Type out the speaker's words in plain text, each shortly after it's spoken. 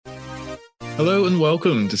Hello and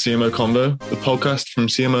welcome to CMO Convo, the podcast from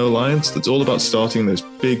CMO Alliance that's all about starting those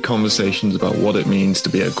big conversations about what it means to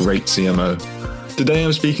be a great CMO. Today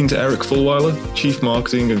I'm speaking to Eric Fulwiler, Chief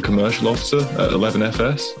Marketing and Commercial Officer at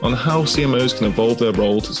 11FS, on how CMOs can evolve their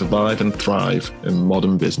role to survive and thrive in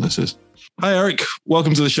modern businesses. Hi Eric,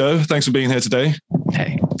 welcome to the show. Thanks for being here today.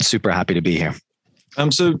 Hey, super happy to be here.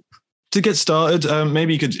 So to get started,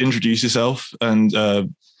 maybe you could introduce yourself and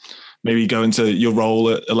maybe go into your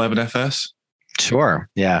role at 11FS. Sure.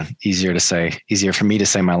 Yeah. Easier for me to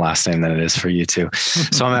say my last name than it is for you to.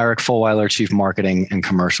 So I'm Eric Fulwiler, Chief Marketing and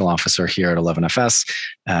Commercial Officer here at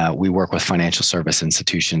 11FS. We work with financial service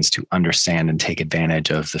institutions to understand and take advantage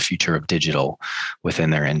of the future of digital within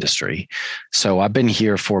their industry. So I've been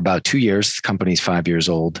here for about 2 years. The company's 5 years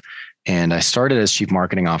old. And I started as Chief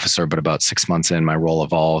Marketing Officer, but about 6 months in, my role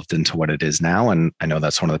evolved into what it is now. And I know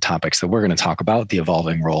that's one of the topics that we're going to talk about, the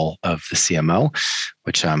evolving role of the CMO,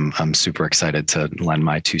 which I'm super excited to lend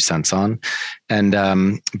my 2 cents on.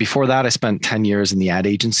 And before that, I spent 10 years in the ad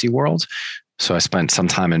agency world. So I spent some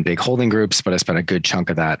time in big holding groups, but I spent a good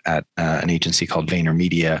chunk of that at an agency called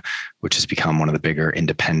VaynerMedia, which has become one of the bigger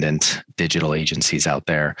independent digital agencies out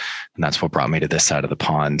there. And that's what brought me to this side of the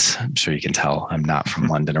pond. I'm sure you can tell I'm not from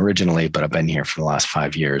London originally, but I've been here for the last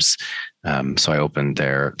 5 years. So I opened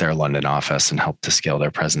their London office and helped to scale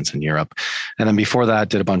their presence in Europe. And then before that,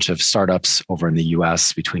 did a bunch of startups over in the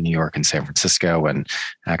US between New York and San Francisco, and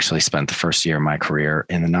actually spent the first year of my career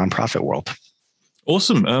in the nonprofit world.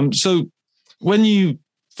 Awesome. So when you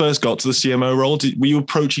first got to the CMO role, were you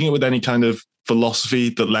approaching it with any kind of philosophy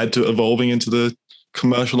that led to evolving into the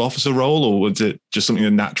commercial officer role, or was it just something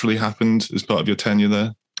that naturally happened as part of your tenure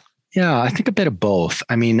there? Yeah, I think a bit of both.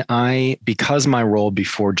 I mean, because my role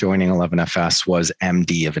before joining 11FS was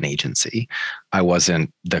MD of an agency, I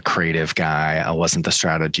wasn't the creative guy. I wasn't the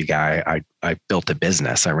strategy guy. I built a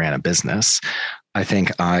business. I ran a business. I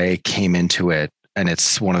think I came into it, and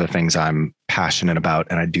it's one of the things I'm passionate about,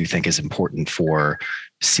 and I do think is important for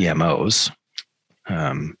CMOs.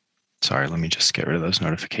 Sorry, let me just get rid of those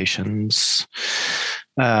notifications.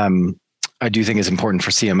 I do think it's important for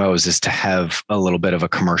CMOs is to have a little bit of a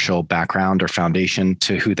commercial background or foundation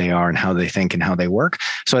to who they are and how they think and how they work.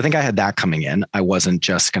 So I think I had that coming in. I wasn't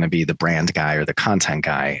just going to be the brand guy or the content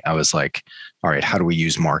guy. I was like, all right, how do we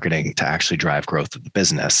use marketing to actually drive growth of the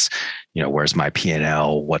business? You know, where's my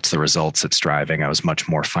P&L? What's the results it's driving? I was much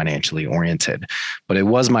more financially oriented, but it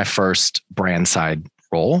was my first brand side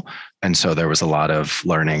role. And so there was a lot of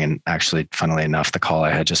learning. And actually, funnily enough, the call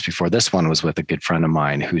I had just before this one was with a good friend of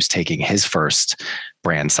mine who's taking his first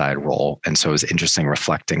brand side role. And so it was interesting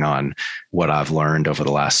reflecting on what I've learned over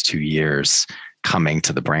the last 2 years coming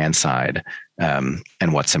to the brand side, and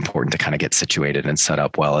what's important to kind of get situated and set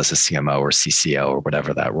up well as a CMO or CCO or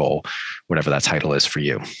whatever that role, whatever that title is for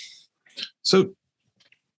you. So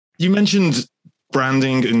you mentioned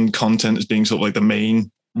branding and content as being sort of like the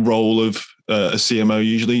main role of a CMO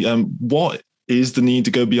usually. What is the need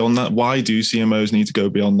to go beyond that? Why do CMOs need to go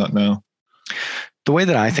beyond that now? The way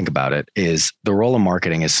that I think about it is the role of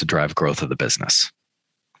marketing is to drive growth of the business.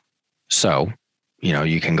 So, you know,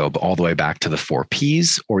 you can go all the way back to the 4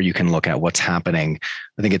 Ps, or you can look at what's happening.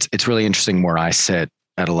 I think it's really interesting where I sit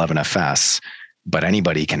at 11FS, but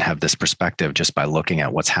anybody can have this perspective just by looking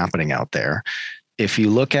at what's happening out there. If you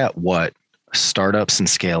look at what startups and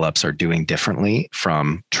scale-ups are doing differently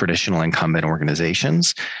from traditional incumbent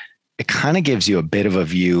organizations, it kind of gives you a bit of a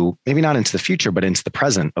view, maybe not into the future, but into the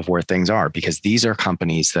present of where things are, because these are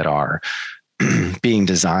companies that are being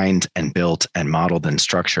designed and built and modeled and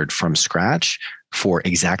structured from scratch for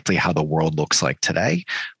exactly how the world looks like today.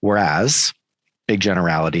 Whereas, big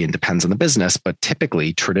generality and depends on the business, but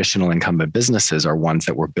typically traditional incumbent businesses are ones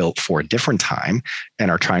that were built for a different time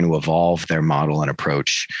and are trying to evolve their model and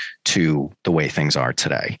approach to the way things are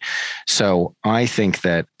today. So I think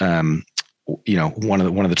that you know, one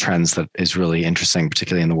of the trends that is really interesting,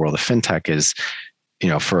 particularly in the world of fintech, is, you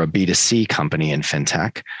know, for a B2C company in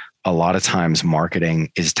fintech, a lot of times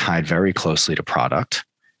marketing is tied very closely to product.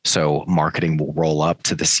 So marketing will roll up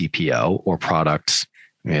to the CPO, or product,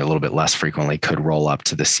 a little bit less frequently, could roll up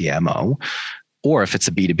to the CMO. Or if it's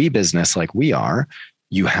a B2B business like we are,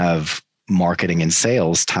 you have marketing and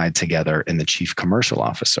sales tied together in the chief commercial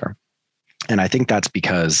officer. And I think that's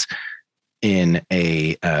because in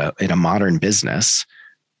a modern business,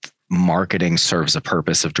 marketing serves a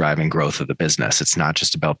purpose of driving growth of the business. It's not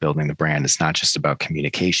just about building the brand. It's not just about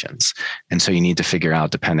communications. And so you need to figure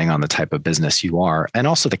out, depending on the type of business you are, and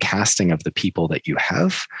also the casting of the people that you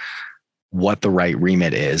have, what the right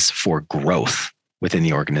remit is for growth within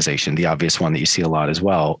the organization. The obvious one that you see a lot as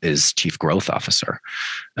well is chief growth officer.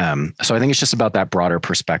 So I think it's just about that broader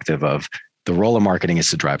perspective of The role of marketing is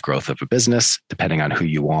to drive growth of a business. Depending on who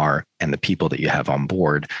you are and the people that you have on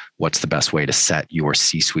board, what's the best way to set your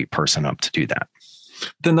C-suite person up to do that?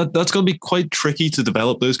 Then that's going to be quite tricky to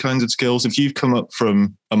develop those kinds of skills. If you've come up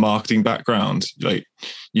from a marketing background, like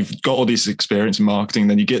you've got all this experience in marketing,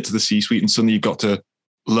 then you get to the C-suite and suddenly you've got to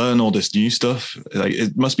learn all this new stuff. Like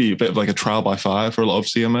it must be a bit of like a trial by fire for a lot of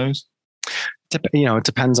CMOs. It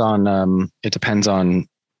depends on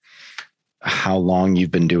how long you've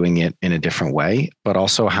been doing it in a different way, but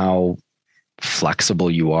also how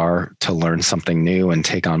flexible you are to learn something new and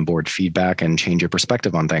take on board feedback and change your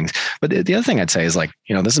perspective on things. But the other thing I'd say is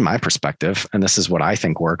this is my perspective and this is what I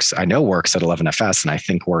think works. I know works at 11FS and I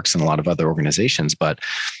think works in a lot of other organizations, but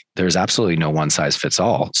there's absolutely no one size fits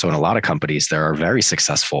all. So in a lot of companies, there are very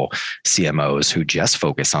successful CMOs who just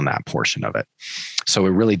focus on that portion of it. So it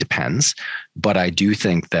really depends. But I do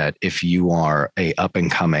think that if you are a up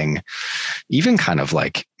and coming, even kind of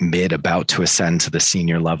like mid about to ascend to the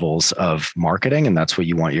senior levels of marketing, and that's what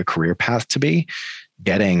you want your career path to be,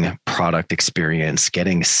 getting product experience,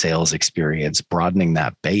 getting sales experience, broadening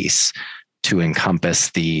that base to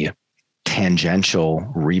encompass the tangential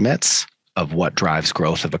remits of what drives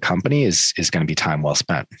growth of a company is going to be time well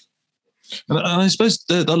spent. And I suppose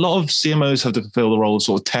a lot of CMOs have to fulfill the role of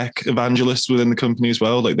sort of tech evangelists within the company as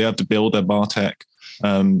well. Like they have to build their MarTech.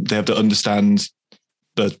 They have to understand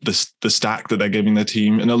the stack that they're giving their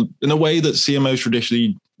team in a way that CMOs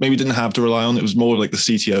traditionally maybe didn't have to rely on. It was more like the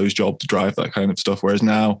CTO's job to drive that kind of stuff. Whereas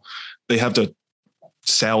now they have to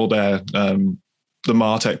sell their the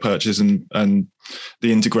MarTech purchase and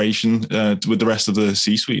the integration with the rest of the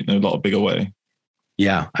C-suite in a lot bigger way.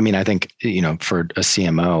 Yeah. I mean, I think, for a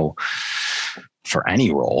CMO, for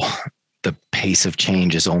any role, the pace of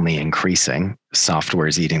change is only increasing. Software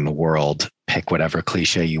is eating the world. Pick whatever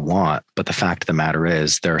cliche you want. But the fact of the matter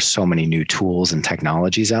is there are so many new tools and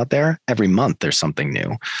technologies out there. Every month there's something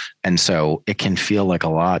new. And so it can feel like a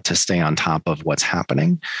lot to stay on top of what's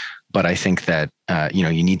happening. But I think that,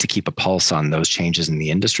 you need to keep a pulse on those changes in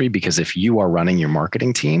the industry, because if you are running your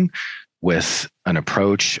marketing team with an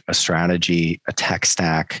approach, a strategy, a tech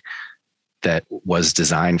stack that was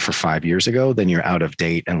designed for 5 years ago, then you're out of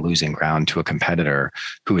date and losing ground to a competitor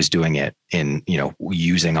who is doing it in,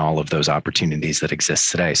 using all of those opportunities that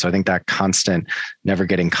exist today. So I think that constant, never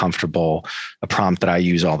getting comfortable, a prompt that I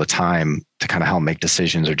use all the time to kind of help make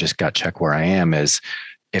decisions or just gut check where I am is,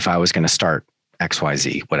 if I was going to start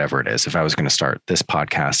XYZ, whatever it is, if I was going to start this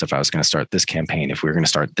podcast, if I was going to start this campaign, if we were going to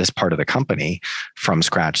start this part of the company from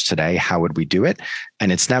scratch today, how would we do it?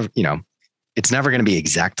 And it's never going to be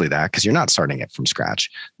exactly that, because you're not starting it from scratch,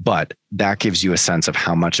 but that gives you a sense of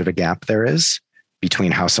how much of a gap there is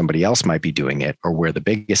between how somebody else might be doing it or where the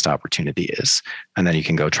biggest opportunity is. And then you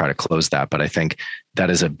can go try to close that. But I think that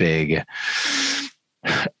is a big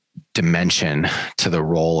dimension to the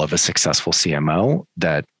role of a successful CMO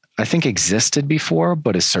that I think existed before,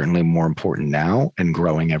 but is certainly more important now and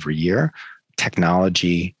growing every year.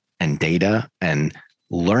 Technology and data and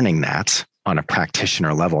learning that on a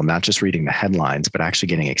practitioner level, not just reading the headlines, but actually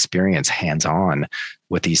getting experience hands-on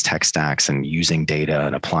with these tech stacks and using data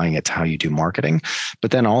and applying it to how you do marketing.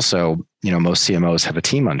 But then also, most CMOs have a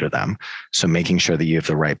team under them. So making sure that you have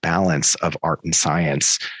the right balance of art and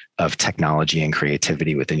science, of technology and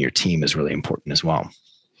creativity within your team is really important as well.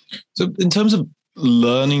 So in terms of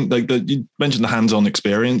learning, you mentioned the hands-on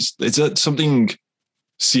experience, is that something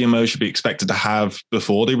CMO should be expected to have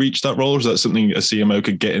before they reach that role? Or is that something a CMO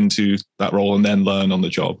could get into that role and then learn on the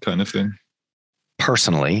job kind of thing?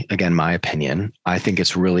 Personally, again, my opinion, I think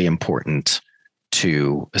it's really important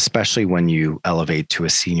to, especially when you elevate to a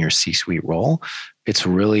senior C-suite role, it's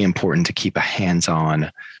really important to keep a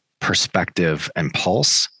hands-on perspective and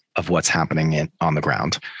pulse of what's happening on the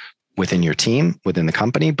ground within your team, within the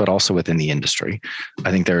company, but also within the industry.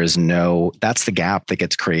 I think that's the gap that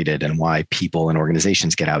gets created, and why people and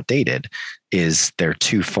organizations get outdated is they're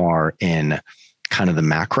too far in kind of the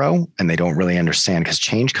macro and they don't really understand, because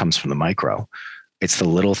change comes from the micro. It's the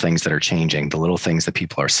little things that are changing, the little things that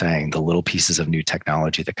people are saying, the little pieces of new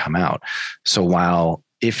technology that come out. So while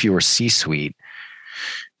if you're C-suite,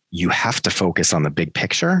 you have to focus on the big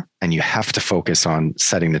picture and you have to focus on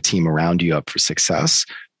setting the team around you up for success,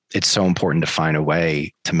 it's so important to find a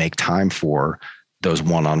way to make time for those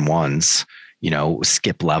one-on-ones,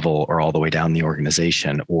 skip level or all the way down the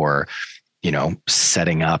organization, or,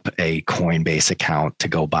 setting up a Coinbase account to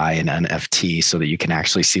go buy an NFT so that you can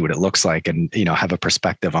actually see what it looks like and, have a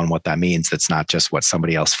perspective on what that means. That's not just what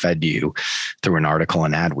somebody else fed you through an article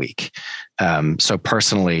in Adweek. So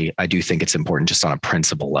personally, I do think it's important just on a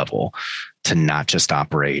principle level to not just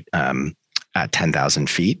operate at 10,000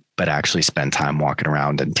 feet, but actually spend time walking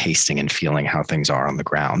around and tasting and feeling how things are on the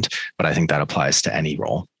ground. But I think that applies to any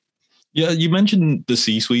role. Yeah, you mentioned the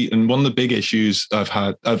C-suite, and one of the big issues I've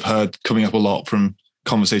heard coming up a lot from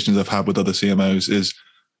conversations I've had with other CMOs is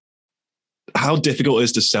how difficult it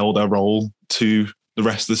is to sell their role to the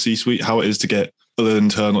rest of the C-suite, how it is to get other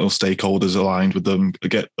internal stakeholders aligned with them,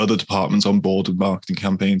 get other departments on board with marketing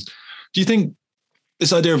campaigns. Do you think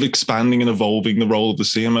this idea of expanding and evolving the role of the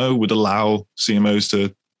CMO would allow CMOs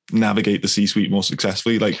to navigate the C-suite more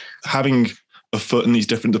successfully? Like having a foot in these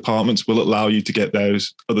different departments will allow you to get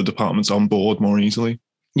those other departments on board more easily?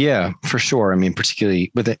 Yeah, for sure. I mean, particularly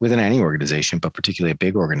within any organization, but particularly a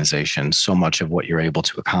big organization, so much of what you're able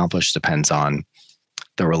to accomplish depends on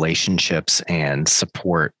the relationships and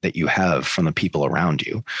support that you have from the people around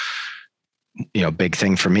you. You know, big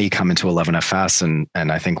thing for me coming to 11FS,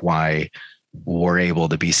 and I think why we're able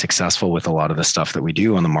to be successful with a lot of the stuff that we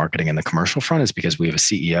do on the marketing and the commercial front is because we have a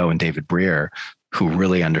CEO in David Breer who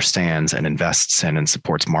really understands and invests in and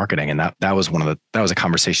supports marketing. And that was a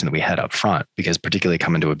conversation that we had up front, because particularly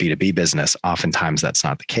coming to a B2B business, oftentimes that's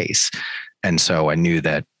not the case. And so I knew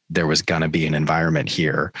that there was going to be an environment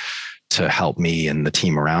here to help me and the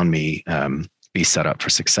team around me be set up for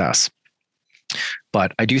success.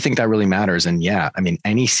 But I do think that really matters. And yeah, I mean,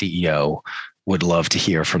 any CEO would love to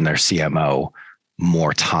hear from their CMO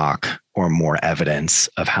more talk or more evidence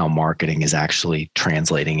of how marketing is actually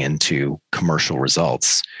translating into commercial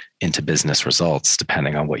results, into business results,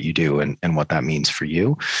 depending on what you do and what that means for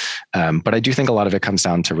you. But I do think a lot of it comes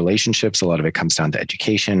down to relationships. A lot of it comes down to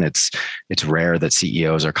education. It's rare that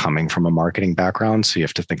CEOs are coming from a marketing background. So you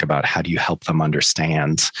have to think about how do you help them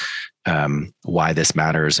understand why this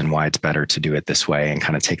matters and why it's better to do it this way, and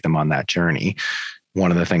kind of take them on that journey.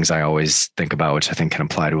 One of the things I always think about, which I think can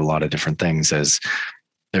apply to a lot of different things, is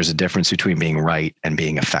there's a difference between being right and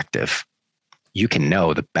being effective. You can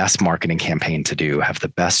know the best marketing campaign to do, have the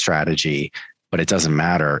best strategy, but it doesn't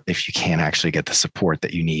matter if you can't actually get the support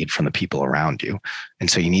that you need from the people around you. And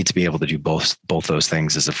so you need to be able to do both those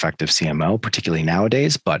things as effective CMO, particularly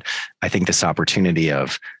nowadays. But I think this opportunity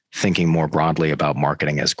of thinking more broadly about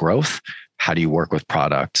marketing as growth, how do you work with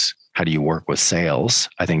products? How do you work with sales?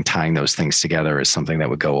 I think tying those things together is something that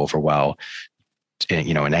would go over well,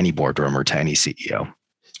 in any boardroom or to any CEO.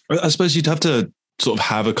 I suppose you'd have to sort of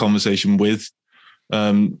have a conversation with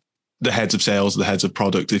the heads of sales, the heads of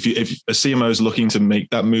product. If a CMO is looking to make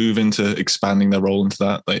that move into expanding their role into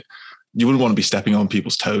that, like, you wouldn't want to be stepping on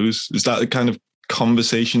people's toes. Is that the kind of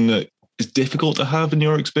conversation that is difficult to have in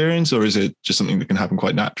your experience, or is it just something that can happen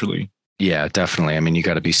quite naturally? Yeah, definitely. I mean, you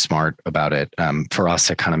got to be smart about it. For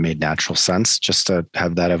us, it kind of made natural sense just to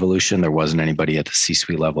have that evolution. There wasn't anybody at the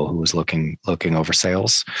C-suite level who was looking over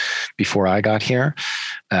sales before I got here.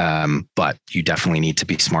 But you definitely need to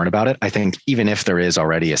be smart about it. I think even if there is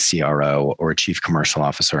already a CRO or a chief commercial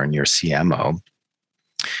officer in your CMO,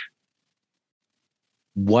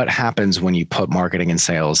 what happens when you put marketing and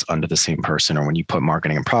sales under the same person, or when you put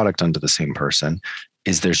marketing and product under the same person,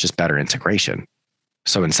 is there's just better integration.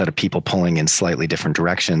 So instead of people pulling in slightly different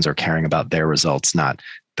directions or caring about their results, not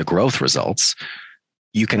the growth results,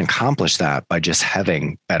 you can accomplish that by just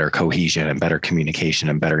having better cohesion and better communication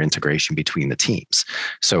and better integration between the teams.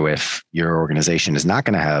 So if your organization is not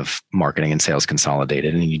going to have marketing and sales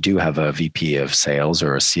consolidated, and you do have a VP of sales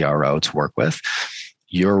or a CRO to work with,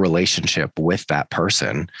 your relationship with that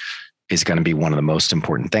person is going to be one of the most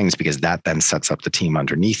important things, because that then sets up the team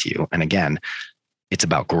underneath you. And again, it's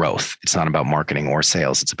about growth. It's not about marketing or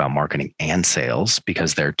sales. It's about marketing and sales,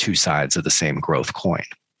 because they're two sides of the same growth coin.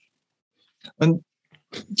 And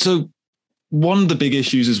so one of the big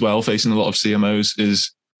issues as well facing a lot of CMOs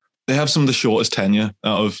is they have some of the shortest tenure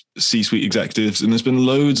out of C-suite executives. And there's been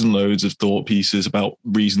loads and loads of thought pieces about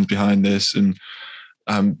reasons behind this. And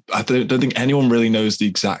I don't think anyone really knows the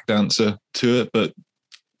exact answer to it. But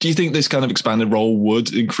do you think this kind of expanded role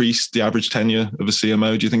would increase the average tenure of a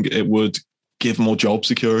CMO? Do you think it would give more job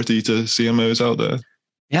security to CMOs out there?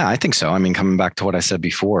 Yeah, I think so. I mean, coming back to what I said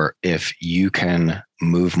before, if you can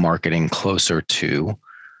move marketing closer to,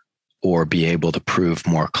 or be able to prove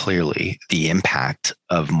more clearly the impact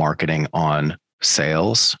of marketing on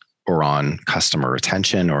sales or on customer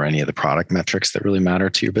retention or any of the product metrics that really matter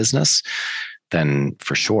to your business, then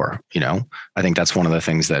for sure, I think that's one of the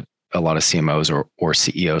things that a lot of CMOs or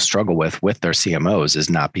CEOs struggle with their CMOs, is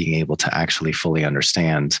not being able to actually fully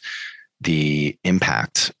understand the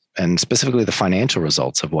impact and specifically the financial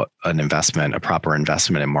results of what a proper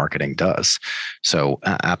investment in marketing does. So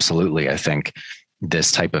absolutely, I think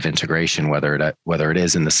this type of integration, whether it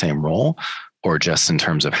is in the same role or just in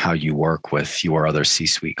terms of how you work with your other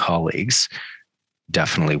C-suite colleagues,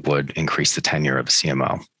 definitely would increase the tenure of a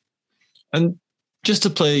CMO. And just to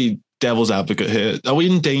play devil's advocate here, are we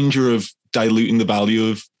in danger of diluting the value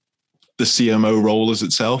of the CMO role as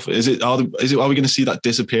itself? Are we going to see that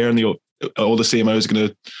disappear and all the CMOs are going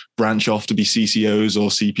to branch off to be CCOs or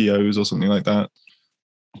CPOs or something like that?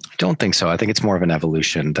 I don't think so. I think it's more of an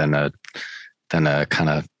evolution than a kind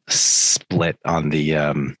of split on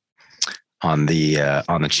the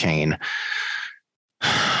chain.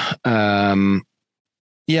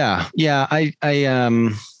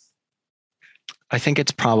 I think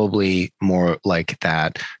it's probably more like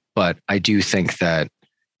that, but I do think that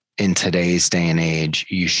in today's day and age,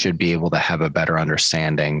 you should be able to have a better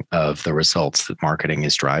understanding of the results that marketing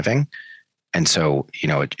is driving. And so,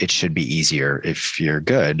 it should be easier if you're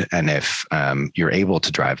good and if you're able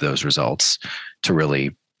to drive those results to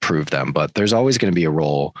really prove them. But there's always going to be a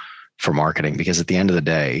role for marketing, because at the end of the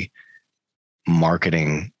day,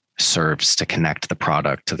 marketing serves to connect the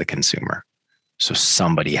product to the consumer. So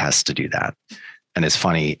somebody has to do that. And it's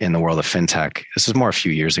funny, in the world of fintech, this was more a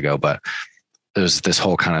few years ago, but there's this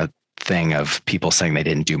whole kind of thing of people saying they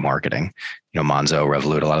didn't do marketing. Monzo,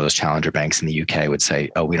 Revolut, a lot of those challenger banks in the UK would say,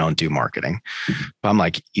 oh, we don't do marketing. But I'm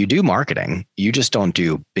like, you do marketing. You just don't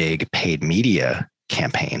do big paid media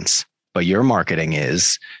campaigns. But your marketing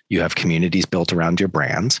is, you have communities built around your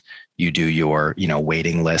brand. You do your,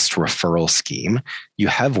 waiting list referral scheme. You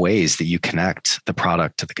have ways that you connect the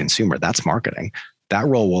product to the consumer. That's marketing. That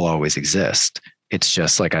role will always exist. It's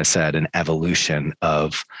just, like I said, an evolution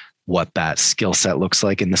of what that skill set looks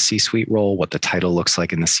like in the C-suite role, what the title looks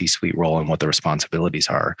like in the C-suite role, and what the responsibilities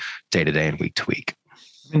are day to day and week to week.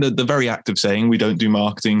 And the very act of saying we don't do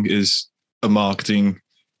marketing is a marketing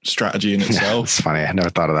strategy in itself. It's funny. I never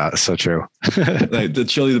thought of that. It's so true.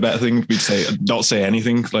 Surely the better thing would be to say, not say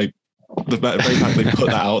anything. Like, the very fact they put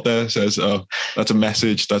that out there says, oh, that's a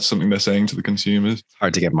message. That's something they're saying to the consumers.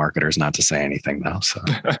 Hard to get marketers not to say anything though. So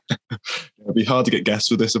it'd be hard to get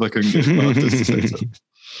guests with this if I couldn't get marketers to say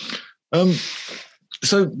so.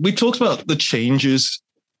 So we talked about the changes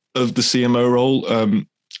of the CMO role.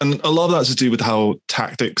 And a lot of that's to do with how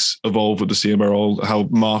tactics evolve with the CMO role, how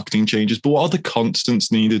marketing changes. But what are the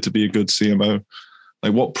constants needed to be a good CMO?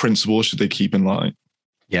 Like, what principles should they keep in line?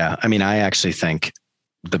 Yeah. I mean, I actually think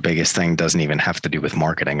the biggest thing doesn't even have to do with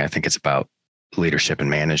marketing. I think it's about leadership and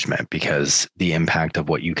management, because the impact of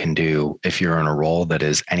what you can do if you're in a role that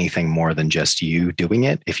is anything more than just you doing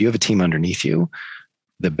it. If you have a team underneath you,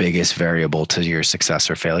 the biggest variable to your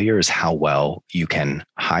success or failure is how well you can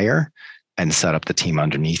hire and set up the team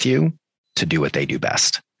underneath you to do what they do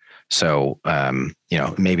best. So,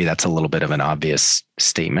 maybe that's a little bit of an obvious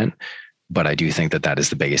statement, but I do think that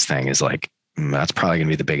is the biggest thing, is like, that's probably going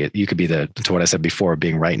to be the biggest. You could be to what I said before,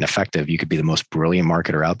 being right and effective. You could be the most brilliant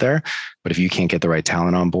marketer out there, but if you can't get the right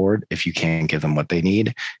talent on board, if you can't give them what they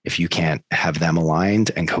need, if you can't have them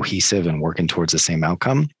aligned and cohesive and working towards the same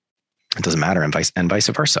outcome, it doesn't matter. And vice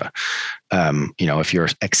versa. If you're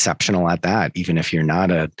exceptional at that, even if you're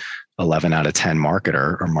not a 11 out of 10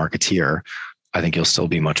 marketer or marketeer, I think you'll still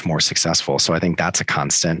be much more successful. So I think that's a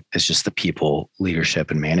constant. It's just the people,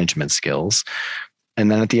 leadership, and management skills. And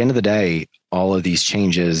then at the end of the day, all of these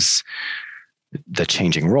changes, the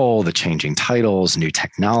changing role, the changing titles, new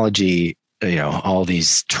technology, all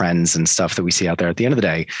these trends and stuff that we see out there, at the end of the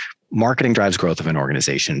day, marketing drives growth of an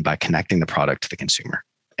organization by connecting the product to the consumer.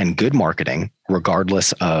 And good marketing,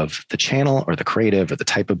 regardless of the channel or the creative or the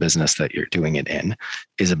type of business that you're doing it in,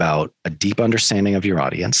 is about a deep understanding of your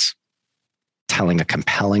audience, telling a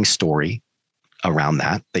compelling story around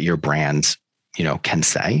that your brand, can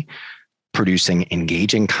say, producing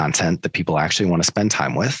engaging content that people actually want to spend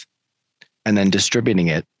time with, and then distributing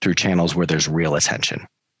it through channels where there's real attention.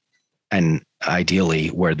 And ideally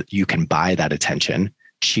where you can buy that attention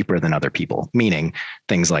cheaper than other people, meaning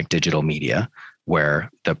things like digital media, where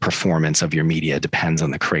the performance of your media depends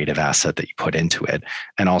on the creative asset that you put into it.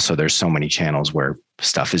 And also there's so many channels where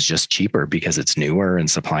stuff is just cheaper because it's newer and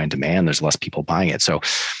supply and demand, there's less people buying it. So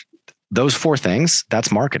those four things,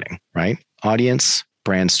 that's marketing, right? Audience,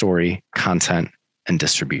 brand story, content, and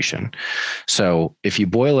distribution. So if you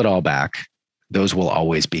boil it all back, those will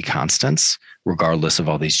always be constants, regardless of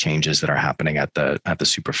all these changes that are happening at the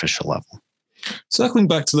superficial level. Circling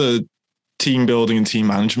back to the team building and team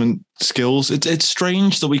management skills, it's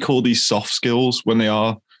strange that we call these soft skills when they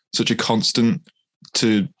are such a constant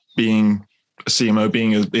to being a CMO,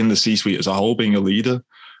 being in the C-suite as a whole, being a leader.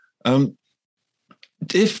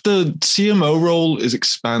 If the CMO role is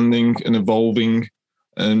expanding and evolving,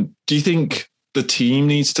 do you think the team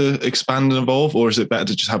needs to expand and evolve, or is it better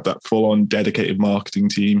to just have that full-on dedicated marketing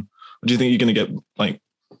team? Or do you think you're going to get like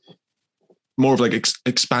more of like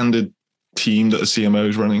expanded team that a CMO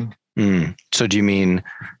is running. So do you mean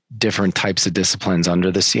different types of disciplines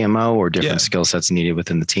under the CMO or different skill sets needed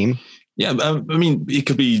within the team? Yeah, I mean, it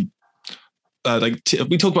could be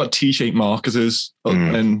we talk about T-shaped marketers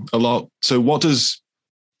and a lot. So what does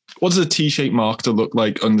a T-shaped marketer look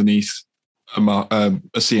like underneath a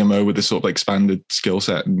CMO with this sort of expanded skill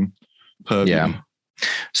set and purview? Yeah.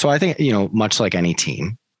 So I think, much like any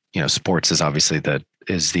team, sports is obviously the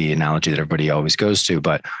analogy that everybody always goes to,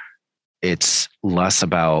 but it's less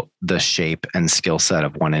about the shape and skill set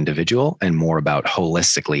of one individual and more about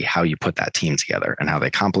holistically how you put that team together and how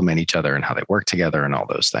they complement each other and how they work together and all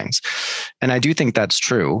those things. And I do think that's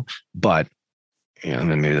true, but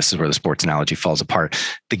maybe this is where the sports analogy falls apart.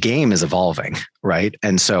 The game is evolving, right?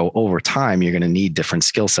 And so over time, you're going to need different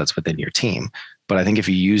skill sets within your team. But I think if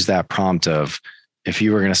you use that prompt of, if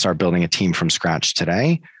you were going to start building a team from scratch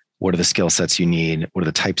today, what are the skill sets you need? What are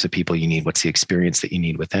the types of people you need? What's the experience that you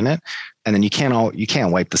need within it? And then you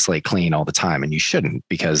can't wipe the slate clean all the time, and you shouldn't,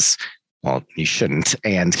 because, well, you shouldn't.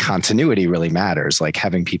 And continuity really matters. Like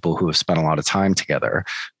having people who have spent a lot of time together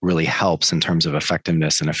really helps in terms of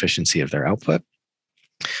effectiveness and efficiency of their output.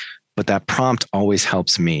 But that prompt always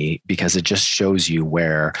helps me because it just shows you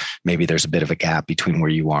where maybe there's a bit of a gap between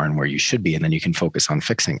where you are and where you should be, and then you can focus on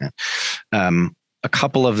fixing it. A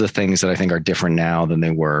couple of the things that I think are different now than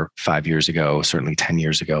they were 5 years ago, certainly 10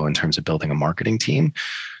 years ago, in terms of building a marketing team.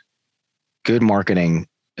 Good marketing,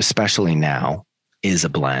 especially now, is a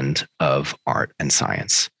blend of art and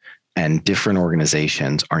science. And different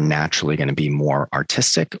organizations are naturally going to be more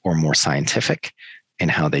artistic or more scientific in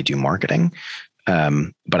how they do marketing.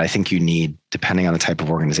 But I think you need, depending on the type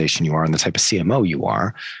of organization you are and the type of CMO you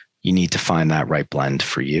are, you need to find that right blend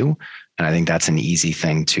for you. And I think that's an easy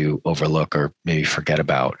thing to overlook or maybe forget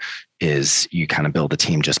about, is you kind of build a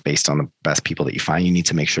team just based on the best people that you find. You need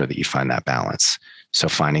to make sure that you find that balance. So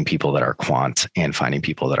finding people that are quant and finding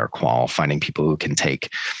people that are qual, finding people who can take,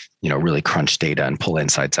 really crunch data and pull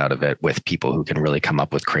insights out of it with people who can really come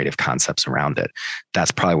up with creative concepts around it.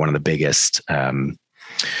 That's probably one of the biggest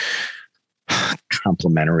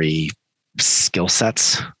complementary skill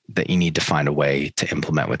sets that you need to find a way to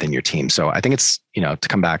implement within your team. So I think it's, to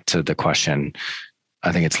come back to the question,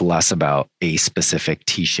 I think it's less about a specific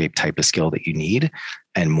T-shaped type of skill that you need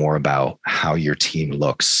and more about how your team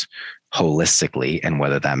looks holistically and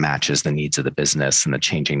whether that matches the needs of the business and the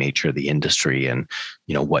changing nature of the industry and,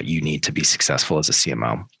 what you need to be successful as a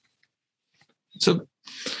CMO. So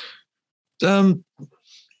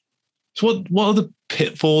what are the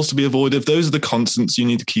pitfalls to be avoided? If those are the constants you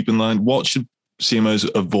need to keep in mind, what should CMOs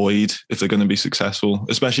avoid if they're going to be successful,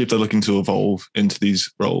 especially if they're looking to evolve into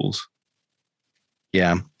these roles?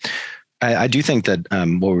 Yeah, I do think that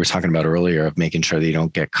what we were talking about earlier of making sure that you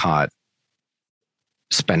don't get caught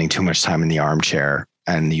spending too much time in the armchair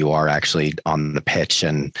and you are actually on the pitch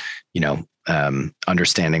and,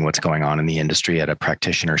 understanding what's going on in the industry at a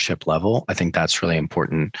practitionership level. I think that's really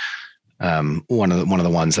important. One of the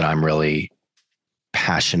ones that I'm really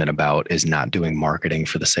passionate about is not doing marketing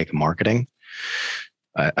for the sake of marketing.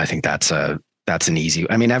 I think that's an easy.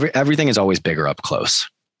 I mean, everything is always bigger up close,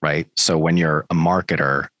 right? So when you're a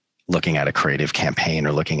marketer looking at a creative campaign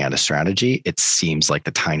or looking at a strategy, it seems like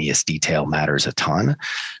the tiniest detail matters a ton,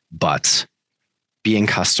 but being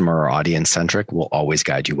customer or audience centric will always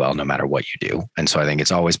guide you well, no matter what you do. And so I think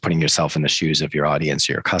it's always putting yourself in the shoes of your audience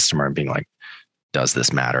or your customer and being like, does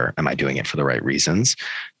this matter? Am I doing it for the right reasons?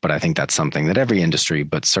 But I think that's something that every industry,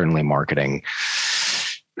 but certainly marketing,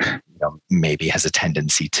 maybe has a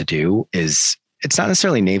tendency to do. Is it's not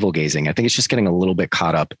necessarily navel gazing. I think it's just getting a little bit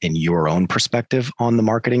caught up in your own perspective on the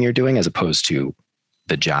marketing you're doing, as opposed to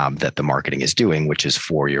the job that the marketing is doing, which is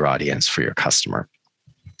for your audience, for your customer.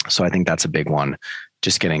 So I think that's a big one.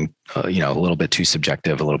 Just getting, a little bit too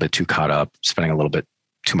subjective, a little bit too caught up, spending a little bit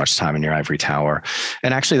too much time in your ivory tower.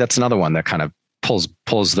 And actually, that's another one that kind of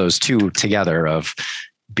pulls those two together, of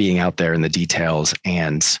being out there in the details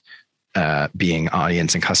and being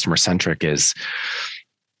audience and customer centric. Is,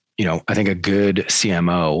 I think a good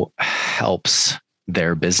CMO helps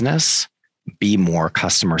their business be more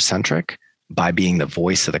customer centric by being the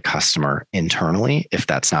voice of the customer internally, if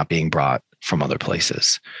that's not being brought from other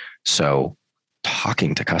places. So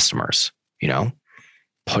talking to customers,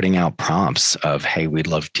 putting out prompts of, hey, we'd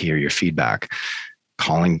love to hear your feedback,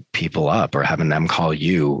 calling people up or having them call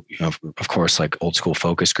you, of course, like old school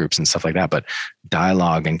focus groups and stuff like that, but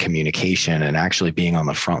dialogue and communication and actually being on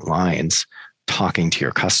the front lines, talking to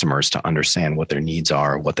your customers to understand what their needs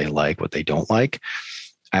are, what they like, what they don't like.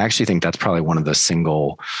 I actually think that's probably one of the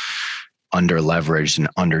single under-leveraged and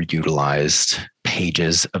underutilized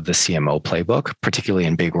pages of the CMO playbook, particularly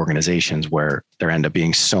in big organizations where there end up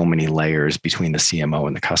being so many layers between the CMO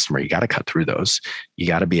and the customer. You got to cut through those. You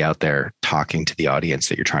got to be out there talking to the audience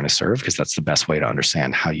that you're trying to serve, because that's the best way to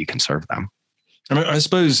understand how you can serve them. I mean, I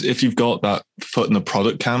suppose if you've got that foot in the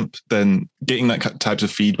product camp, then getting that types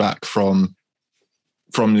of feedback from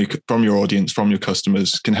your audience, from your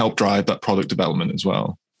customers, can help drive that product development as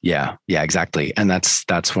well. Yeah, exactly. And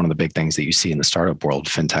that's one of the big things that you see in the startup world,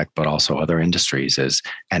 fintech, but also other industries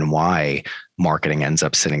and why marketing ends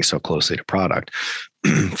up sitting so closely to product.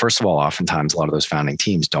 First of all, oftentimes a lot of those founding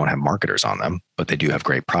teams don't have marketers on them, but they do have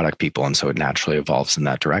great product people. And so it naturally evolves in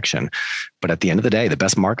that direction. But at the end of the day, the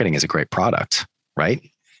best marketing is a great product, right?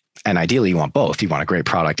 And ideally you want both. You want a great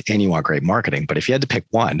product and you want great marketing. But if you had to pick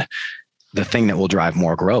one, the thing that will drive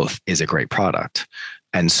more growth is a great product.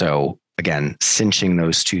 And so again, cinching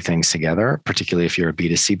those two things together, particularly if you're a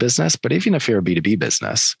B2C business, but even if you're a B2B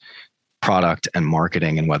business, product and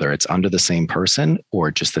marketing, and whether it's under the same person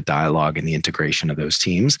or just the dialogue and the integration of those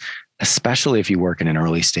teams, especially if you work in an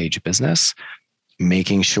early stage business,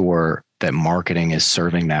 making sure that marketing is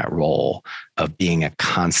serving that role of being a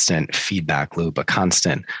constant feedback loop, a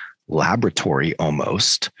constant laboratory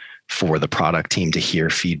almost, for the product team to hear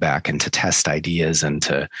feedback and to test ideas and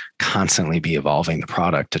to constantly be evolving the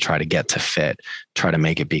product to try to get to fit, try to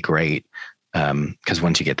make it be great. Because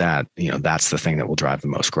once you get that, that's the thing that will drive the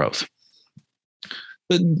most growth.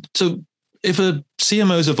 But so if a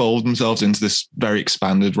CMO's evolved themselves into this very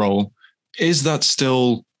expanded role, is that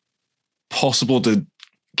still possible to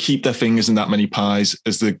keep their fingers in that many pies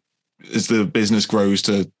as the business grows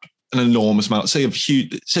to an enormous amount? Say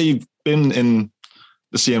you've been in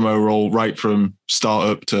the CMO role right from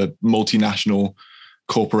startup to multinational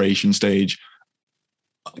corporation stage.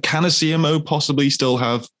 Can a CMO possibly still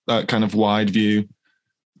have that kind of wide view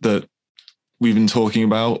that we've been talking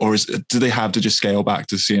about, or do they have to just scale back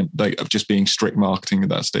to just being strict marketing at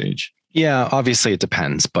that stage? Yeah, obviously it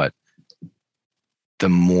depends, but the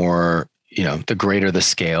more, the greater the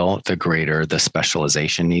scale, the greater the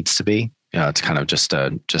specialization needs to be. It's kind of just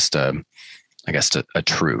a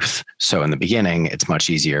truth. So in the beginning, it's much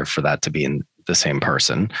easier for that to be in the same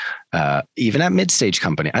person. Even at mid-stage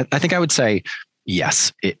company, I think I would say,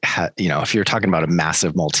 yes, if you're talking about a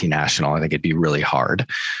massive multinational, I think it'd be really hard.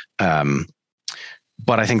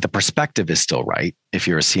 But I think the perspective is still right. If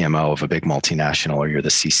you're a CMO of a big multinational or you're the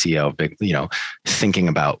CCO of big, thinking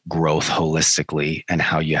about growth holistically and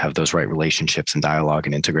how you have those right relationships and dialogue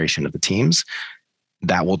and integration of the teams,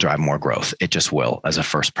 that will drive more growth. It just will, as a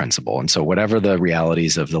first principle. And so whatever the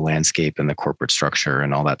realities of the landscape and the corporate structure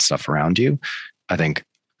and all that stuff around you, I think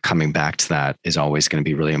coming back to that is always going to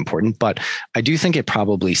be really important. But I do think it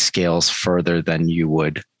probably scales further than you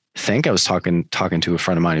would think. I was talking to a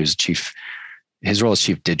friend of mine who's his role is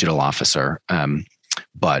chief digital officer,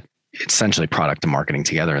 but it's essentially product and marketing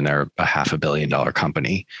together. And they're a $500 million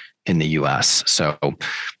company in the US. So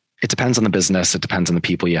it depends on the business. It depends on the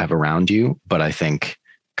people you have around you. But I think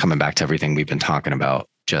coming back to everything we've been talking about,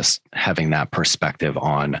 just having that perspective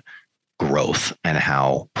on growth and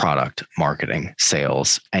how product, marketing,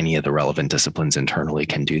 sales, any of the relevant disciplines internally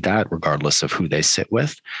can do that, regardless of who they sit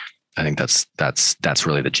with. I think that's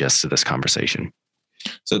really the gist of this conversation.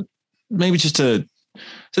 So maybe just to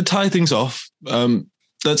tie things off,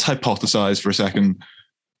 let's hypothesize for a second.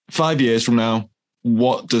 5 years from now,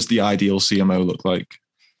 what does the ideal CMO look like?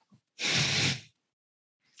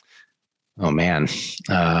 Oh man.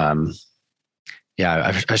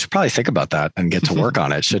 Yeah, I should probably think about that and get to work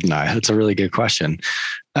on it, shouldn't I? That's a really good question.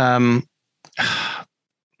 I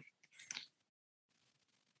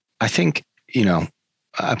think,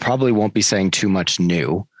 I probably won't be saying too much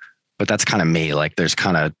new, but that's kind of me. Like there's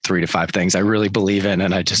kind of 3 to 5 things I really believe in,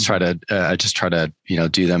 and I just try to,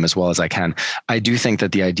 do them as well as I can. I do think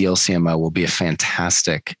that the ideal CMO will be a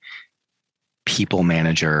fantastic people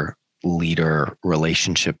manager, leader,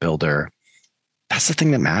 relationship builder. That's the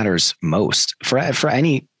thing that matters most for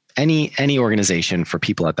any organization, for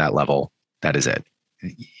people at that level. That is it.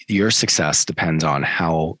 Your success depends on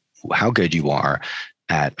how good you are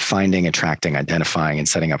at finding, attracting, identifying, and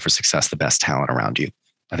setting up for success the best talent around you.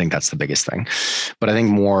 I think that's the biggest thing. But I think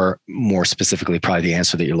more specifically, probably the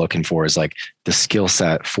answer that you're looking for is like the skill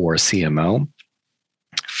set for a CMO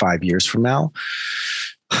 5 years from now.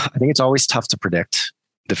 I think it's always tough to predict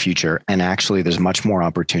the future. And actually, there's much more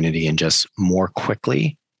opportunity in just more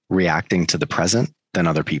quickly reacting to the present than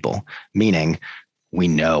other people. Meaning, we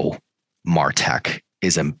know MarTech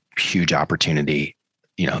is a huge opportunity.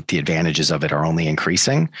 The advantages of it are only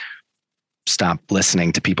increasing. Stop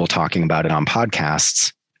listening to people talking about it on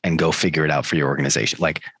podcasts and go figure it out for your organization,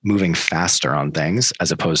 like moving faster on things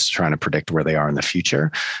as opposed to trying to predict where they are in the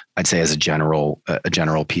future. I'd say as a general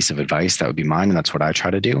piece of advice, that would be mine. And that's what I try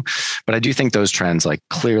to do. But I do think those trends, like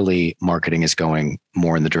clearly marketing is going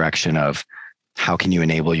more in the direction of how can you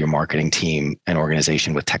enable your marketing team and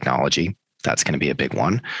organization with technology? That's going to be a big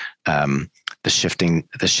one. The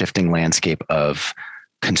shifting landscape of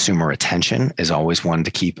consumer attention is always one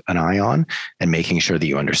to keep an eye on, and making sure that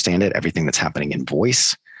you understand it. Everything that's happening in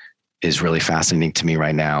voice is really fascinating to me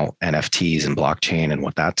right now. NFTs and blockchain and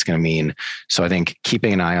what that's going to mean. So I think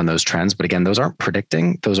keeping an eye on those trends, but again, those aren't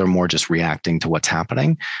predicting, those are more just reacting to what's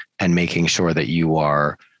happening and making sure that you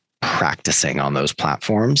are practicing on those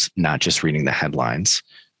platforms, not just reading the headlines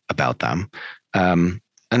about them. And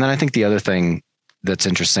then I think the other thing that's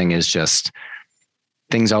interesting is just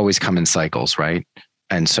things always come in cycles, right?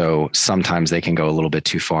 And so sometimes they can go a little bit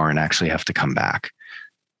too far and actually have to come back.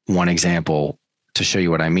 One example to show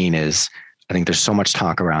you what I mean is I think there's so much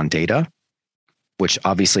talk around data, which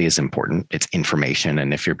obviously is important. It's information.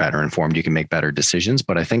 And if you're better informed, you can make better decisions.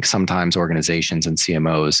 But I think sometimes organizations and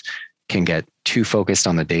CMOs can get too focused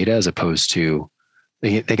on the data as opposed to,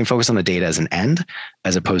 they can focus on the data as an end,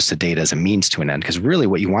 as opposed to data as a means to an end. Because really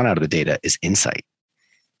what you want out of the data is insight.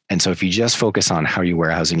 And so if you just focus on how are you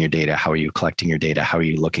warehousing your data, how are you collecting your data, how are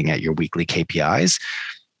you looking at your weekly KPIs,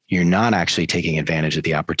 you're not actually taking advantage of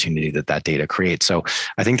the opportunity that data creates. So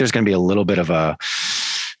I think there's going to be a little bit of an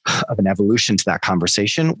evolution to that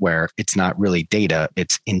conversation where it's not really data,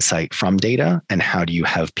 it's insight from data. And how do you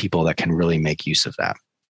have people that can really make use of that?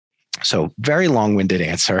 So very long-winded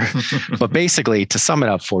answer, but basically to sum it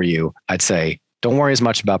up for you, I'd say, don't worry as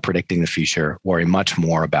much about predicting the future, worry much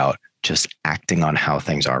more about just acting on how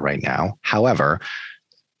things are right now. However,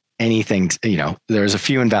 anything, there's a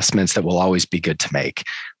few investments that will always be good to make.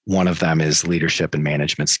 One of them is leadership and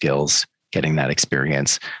management skills, getting that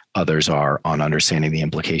experience. Others are on understanding the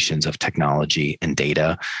implications of technology and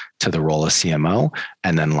data to the role of CMO.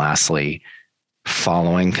 And then lastly,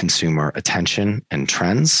 following consumer attention and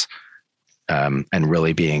trends, and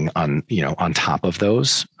really being on top of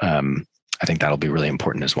those. I think that'll be really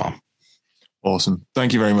important as well. Awesome.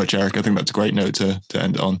 Thank you very much, Eric. I think that's a great note to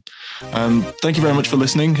end on. Thank you very much for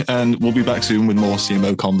listening, and we'll be back soon with more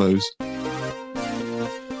CMO Convos.